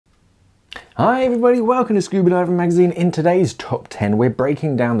Hi everybody, welcome to Scuba Diving Magazine. In today's Top 10, we're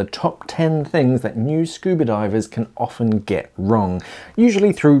breaking down the top 10 things that new scuba divers can often get wrong.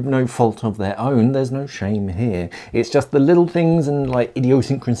 Usually through no fault of their own, there's no shame here. It's just the little things and like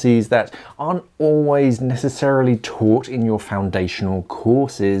idiosyncrasies that aren't always necessarily taught in your foundational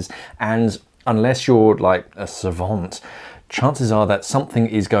courses, and unless you're like a savant, chances are that something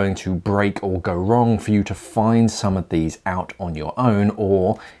is going to break or go wrong for you to find some of these out on your own,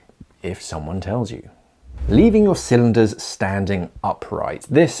 or if someone tells you. Leaving your cylinders standing upright.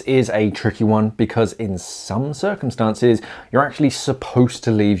 This is a tricky one because in some circumstances you're actually supposed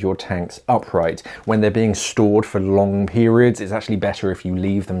to leave your tanks upright. When they're being stored for long periods, it's actually better if you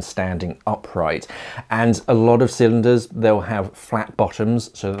leave them standing upright. And a lot of cylinders, they'll have flat bottoms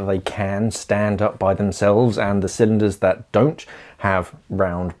so that they can stand up by themselves, and the cylinders that don't have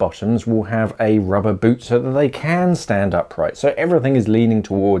round bottoms will have a rubber boot so that they can stand upright. So everything is leaning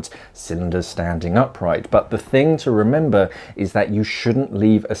towards cylinders standing upright. But the thing to remember is that you shouldn't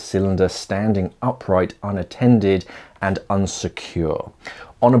leave a cylinder standing upright unattended and unsecure.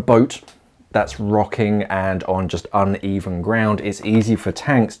 On a boat that's rocking and on just uneven ground, it's easy for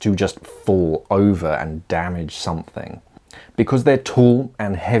tanks to just fall over and damage something. Because they're tall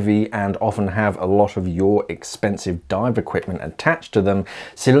and heavy and often have a lot of your expensive dive equipment attached to them,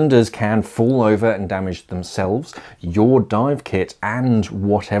 cylinders can fall over and damage themselves, your dive kit, and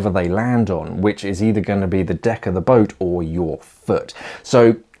whatever they land on, which is either going to be the deck of the boat or your foot.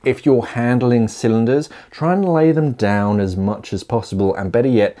 So if you're handling cylinders, try and lay them down as much as possible, and better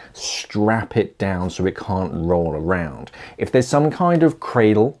yet, strap it down so it can't roll around. If there's some kind of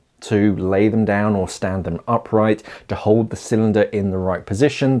cradle to lay them down or stand them upright to hold the cylinder in the right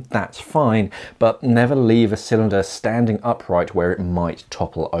position, that's fine, but never leave a cylinder standing upright where it might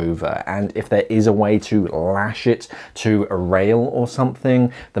topple over. And if there is a way to lash it to a rail or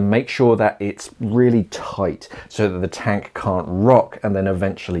something, then make sure that it's really tight so that the tank can't rock and then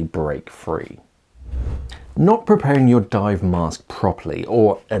eventually break free. Not preparing your dive mask properly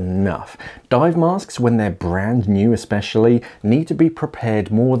or enough. Dive masks, when they're brand new especially, need to be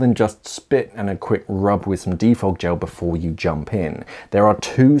prepared more than just spit and a quick rub with some defog gel before you jump in. There are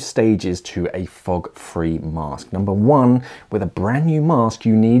two stages to a fog-free mask. Number one, with a brand new mask,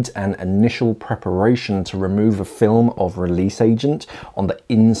 you need an initial preparation to remove a film of release agent on the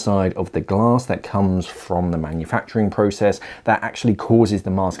inside of the glass that comes from the manufacturing process that actually causes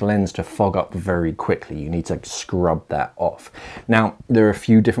the mask lens to fog up very quickly. You need to scrub that off. Now, there are a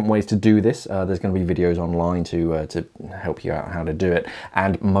few different ways to do this. There's going to be videos online to help you out how to do it,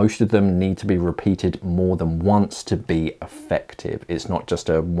 and most of them need to be repeated more than once to be effective. It's not just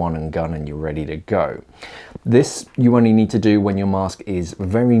a one and gun and you're ready to go. This you only need to do when your mask is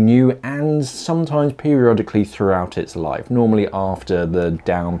very new and sometimes periodically throughout its life. Normally after the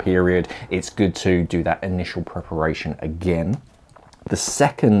down period, it's good to do that initial preparation again. The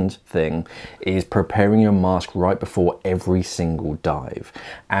second thing is preparing your mask right before every single dive.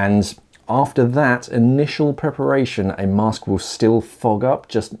 And after that initial preparation, a mask will still fog up,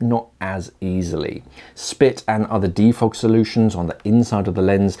 just not as easily. Spit and other defog solutions on the inside of the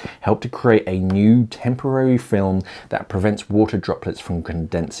lens help to create a new temporary film that prevents water droplets from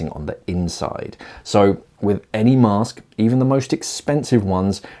condensing on the inside. So with any mask, even the most expensive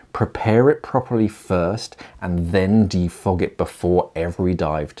ones, prepare it properly first and then defog it before every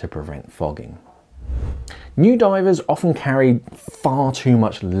dive to prevent fogging. New divers often carry far too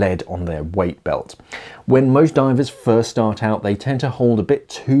much lead on their weight belt. When most divers first start out, they tend to hold a bit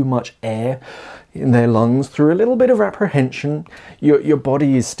too much air in their lungs through a little bit of apprehension. Your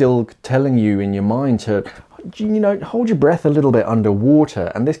body is still telling you in your mind to, hold your breath a little bit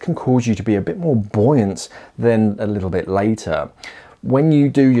underwater, and this can cause you to be a bit more buoyant than a little bit later. When you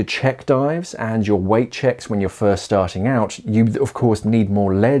do your check dives and your weight checks when you're first starting out, you of course need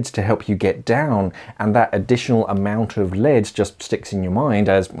more lead to help you get down, and that additional amount of lead just sticks in your mind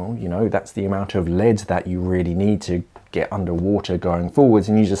as, well, that's the amount of lead that you really need to get underwater going forwards,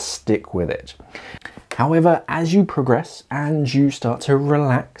 and you just stick with it. However, as you progress and you start to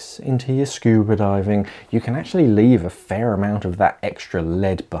relax into your scuba diving, you can actually leave a fair amount of that extra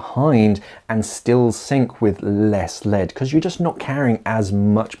lead behind and still sink with less lead because you're just not carrying as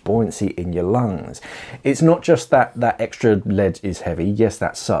much buoyancy in your lungs. It's not just that extra lead is heavy, yes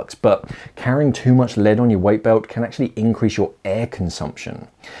that sucks, but carrying too much lead on your weight belt can actually increase your air consumption.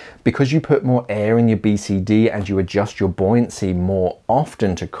 Because you put more air in your BCD and you adjust your buoyancy more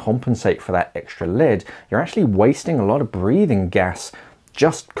often to compensate for that extra lead, you're actually wasting a lot of breathing gas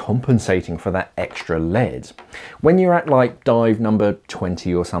just compensating for that extra lead. When you're at like dive number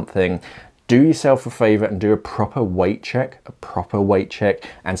 20 or something, do yourself a favor and do a proper weight check,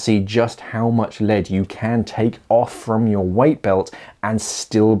 and see just how much lead you can take off from your weight belt and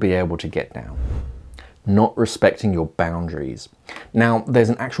still be able to get down. Not respecting your boundaries. Now, there's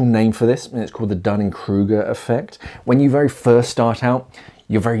an actual name for this, and it's called the Dunning-Kruger effect. When you very first start out,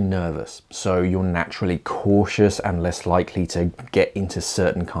 you're very nervous, so you're naturally cautious and less likely to get into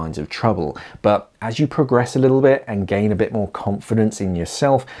certain kinds of trouble. But as you progress a little bit and gain a bit more confidence in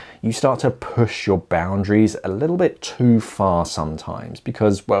yourself, you start to push your boundaries a little bit too far sometimes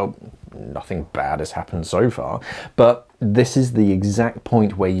because, well, nothing bad has happened so far, but this is the exact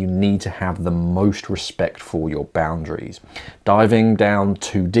point where you need to have the most respect for your boundaries. Diving down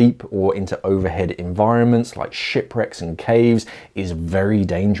too deep or into overhead environments like shipwrecks and caves is very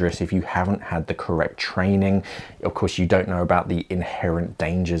dangerous if you haven't had the correct training. Of course, you don't know about the inherent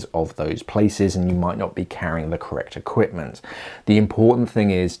dangers of those places and you might not be carrying the correct equipment. The important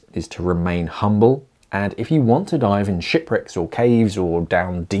thing is to remain humble. And if you want to dive in shipwrecks or caves or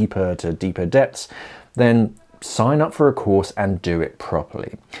down deeper to deeper depths, then sign up for a course and do it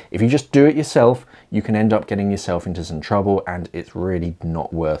properly. If you just do it yourself, you can end up getting yourself into some trouble and it's really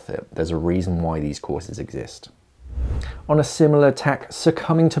not worth it. There's a reason why these courses exist. On a similar tack,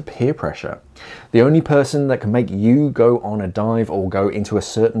 succumbing to peer pressure. The only person that can make you go on a dive or go into a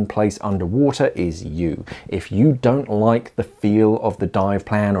certain place underwater is you. If you don't like the feel of the dive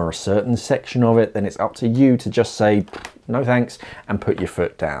plan or a certain section of it, then it's up to you to just say, no thanks, and put your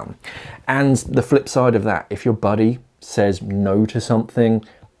foot down. And the flip side of that, if your buddy says no to something,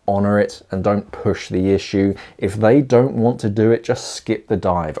 honor it and don't push the issue. If they don't want to do it, just skip the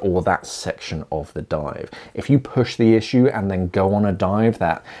dive or that section of the dive. If you push the issue and then go on a dive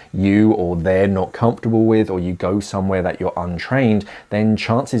that you or they're not comfortable with, or you go somewhere that you're untrained, then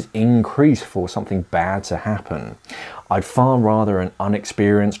chances increase for something bad to happen. I'd far rather an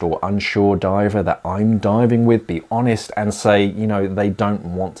unexperienced or unsure diver that I'm diving with be honest and say, you know, they don't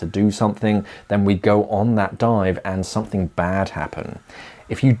want to do something, then we go on that dive and something bad happen.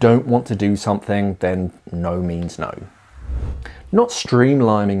 If you don't want to do something, then no means no. Not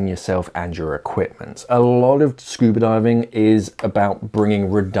streamlining yourself and your equipment. A lot of scuba diving is about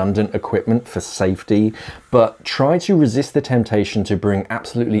bringing redundant equipment for safety, but try to resist the temptation to bring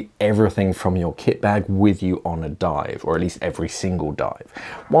absolutely everything from your kit bag with you on a dive, or at least every single dive.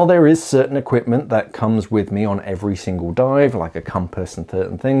 While there is certain equipment that comes with me on every single dive, like a compass and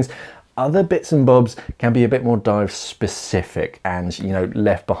certain things, other bits and bobs can be a bit more dive specific and, you know,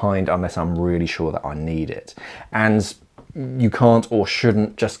 left behind unless I'm really sure that I need it. And you can't or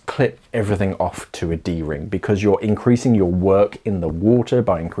shouldn't just clip everything off to a D-ring because you're increasing your work in the water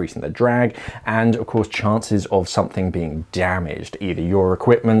by increasing the drag and of course chances of something being damaged, either your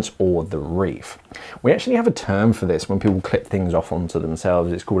equipment or the reef. We actually have a term for this when people clip things off onto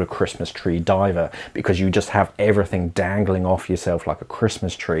themselves. It's called a Christmas tree diver because you just have everything dangling off yourself like a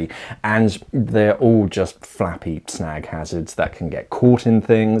Christmas tree and they're all just flappy snag hazards that can get caught in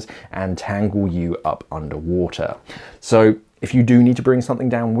things and tangle you up underwater. So if you do need to bring something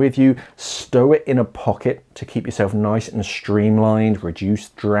down with you, stow it in a pocket to keep yourself nice and streamlined, reduce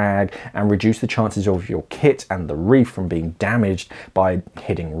drag, and reduce the chances of your kit and the reef from being damaged by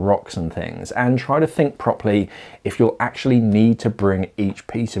hitting rocks and things. And try to think properly if you'll actually need to bring each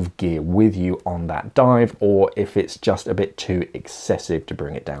piece of gear with you on that dive, or if it's just a bit too excessive to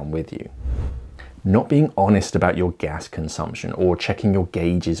bring it down with you. Not being honest about your gas consumption or checking your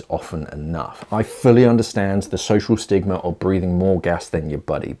gauges often enough. I fully understand the social stigma of breathing more gas than your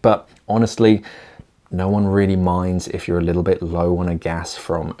buddy, but honestly, no one really minds if you're a little bit low on a gas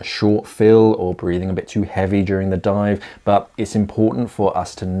from a short fill or breathing a bit too heavy during the dive, but it's important for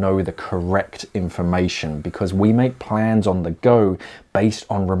us to know the correct information because we make plans on the go based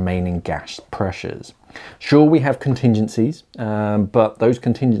on remaining gas pressures. Sure, we have contingencies, but those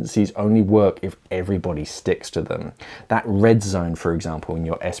contingencies only work if everybody sticks to them. That red zone, for example, in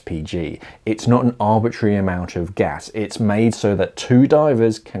your SPG, it's not an arbitrary amount of gas. It's made so that two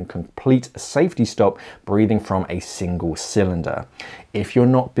divers can complete a safety stop breathing from a single cylinder. If you're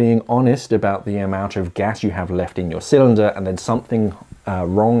not being honest about the amount of gas you have left in your cylinder and then something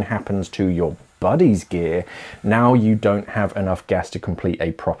wrong happens to your buddy's gear, now you don't have enough gas to complete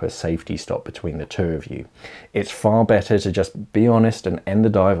a proper safety stop between the two of you. It's far better to just be honest and end the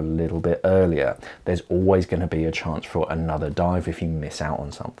dive a little bit earlier. There's always going to be a chance for another dive if you miss out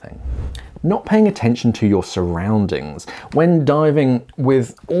on something. Not paying attention to your surroundings. When diving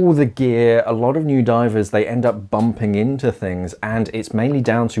with all the gear, a lot of new divers, they end up bumping into things, and it's mainly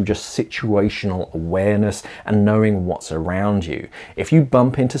down to just situational awareness and knowing what's around you. If you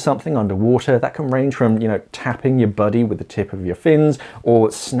bump into something underwater, that can range from, tapping your buddy with the tip of your fins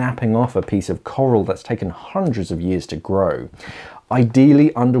or snapping off a piece of coral that's taken hundreds of years to grow.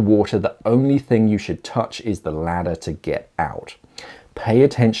 Ideally, underwater, the only thing you should touch is the ladder to get out. Pay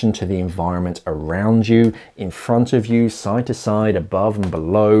attention to the environment around you, in front of you, side to side, above and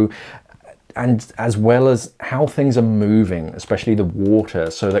below, and as well as how things are moving, especially the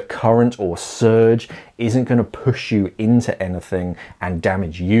water, so that current or surge isn't going to push you into anything and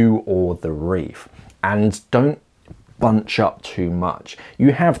damage you or the reef. And don't bunch up too much.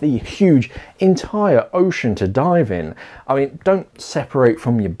 You have the huge entire ocean to dive in. I mean, don't separate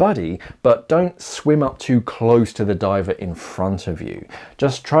from your buddy, but don't swim up too close to the diver in front of you.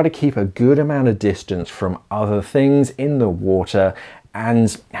 Just try to keep a good amount of distance from other things in the water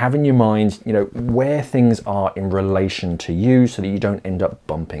and have in your mind, where things are in relation to you so that you don't end up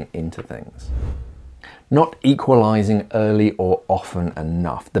bumping into things. Not equalizing early or often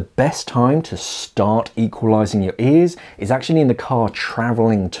enough. The best time to start equalizing your ears is actually in the car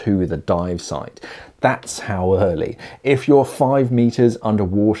traveling to the dive site. That's how early. If you're 5 meters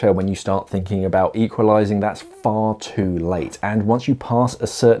underwater when you start thinking about equalizing, that's far too late. And once you pass a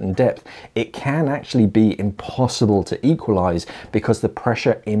certain depth, it can actually be impossible to equalize because the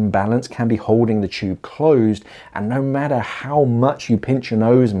pressure imbalance can be holding the tube closed, and no matter how much you pinch your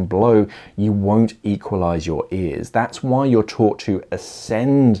nose and blow, you won't equalize your ears. That's why you're taught to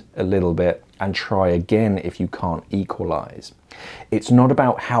ascend a little bit and try again if you can't equalize. It's not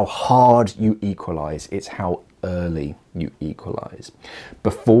about how hard you equalize, it's how early you equalize.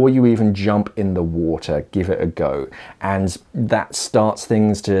 Before you even jump in the water, give it a go. And that starts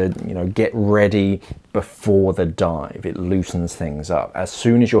things to, get ready before the dive. It loosens things up. As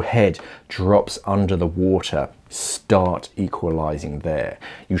soon as your head drops under the water, start equalizing there.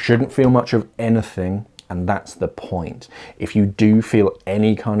 You shouldn't feel much of anything, and that's the point. If you do feel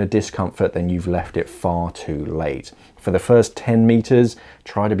any kind of discomfort, then you've left it far too late. For the first 10 meters,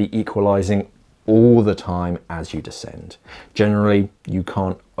 try to be equalizing all the time as you descend. Generally, you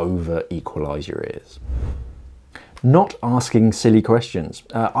can't over equalize your ears. Not asking silly questions.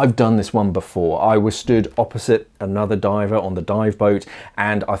 I've done this one before. I was stood opposite another diver on the dive boat,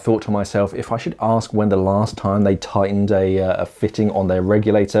 and I thought to myself, if I should ask when the last time they tightened a fitting on their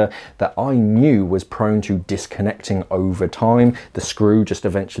regulator that I knew was prone to disconnecting over time. The screw just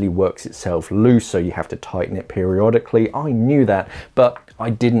eventually works itself loose, so you have to tighten it periodically. I knew that, but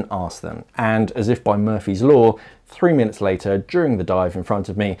I didn't ask them. And as if by Murphy's Law, 3 minutes later, during the dive in front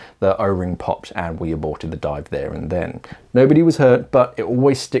of me, the O-ring popped and we aborted the dive there and then. Nobody was hurt, but it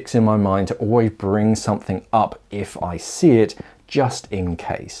always sticks in my mind to always bring something up if I see it, just in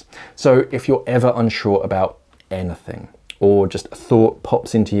case. So if you're ever unsure about anything, or just a thought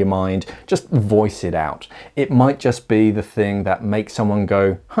pops into your mind, just voice it out. It might just be the thing that makes someone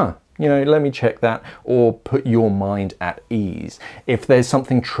go, huh, let me check that, or put your mind at ease. If there's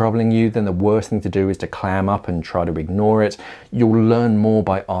something troubling you, then the worst thing to do is to clam up and try to ignore it. You'll learn more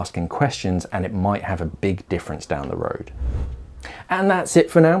by asking questions, and it might have a big difference down the road. And that's it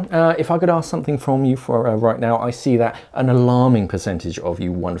for now. If I could ask something from you for right now, I see that an alarming percentage of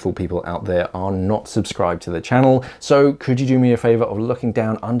you wonderful people out there are not subscribed to the channel. So could you do me a favor of looking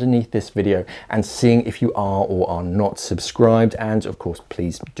down underneath this video and seeing if you are or are not subscribed? And of course,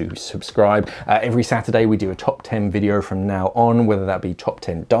 please do subscribe. Every Saturday we do a top 10 video from now on, whether that be top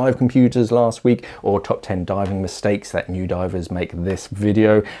 10 dive computers last week or top 10 diving mistakes that new divers make this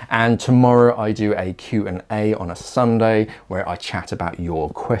video. And tomorrow I do a Q&A on a Sunday where I chat about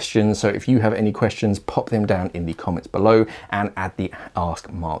your questions. So if you have any questions, pop them down in the comments below and add the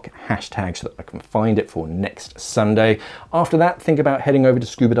Ask Mark hashtag so that I can find it for next Sunday. After that, think about heading over to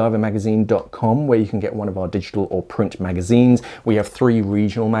scubadivermagazine.com where you can get one of our digital or print magazines. We have 3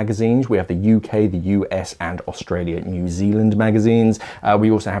 regional magazines. We have the UK, the US and Australia, New Zealand magazines.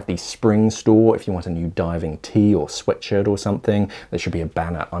 We also have the spring store if you want a new diving tee or sweatshirt or something. There should be a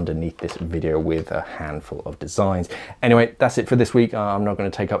banner underneath this video with a handful of designs. Anyway, that's it for this week. I'm not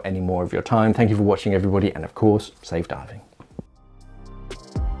going to take up any more of your time. Thank you for watching, everybody, and of course, safe diving.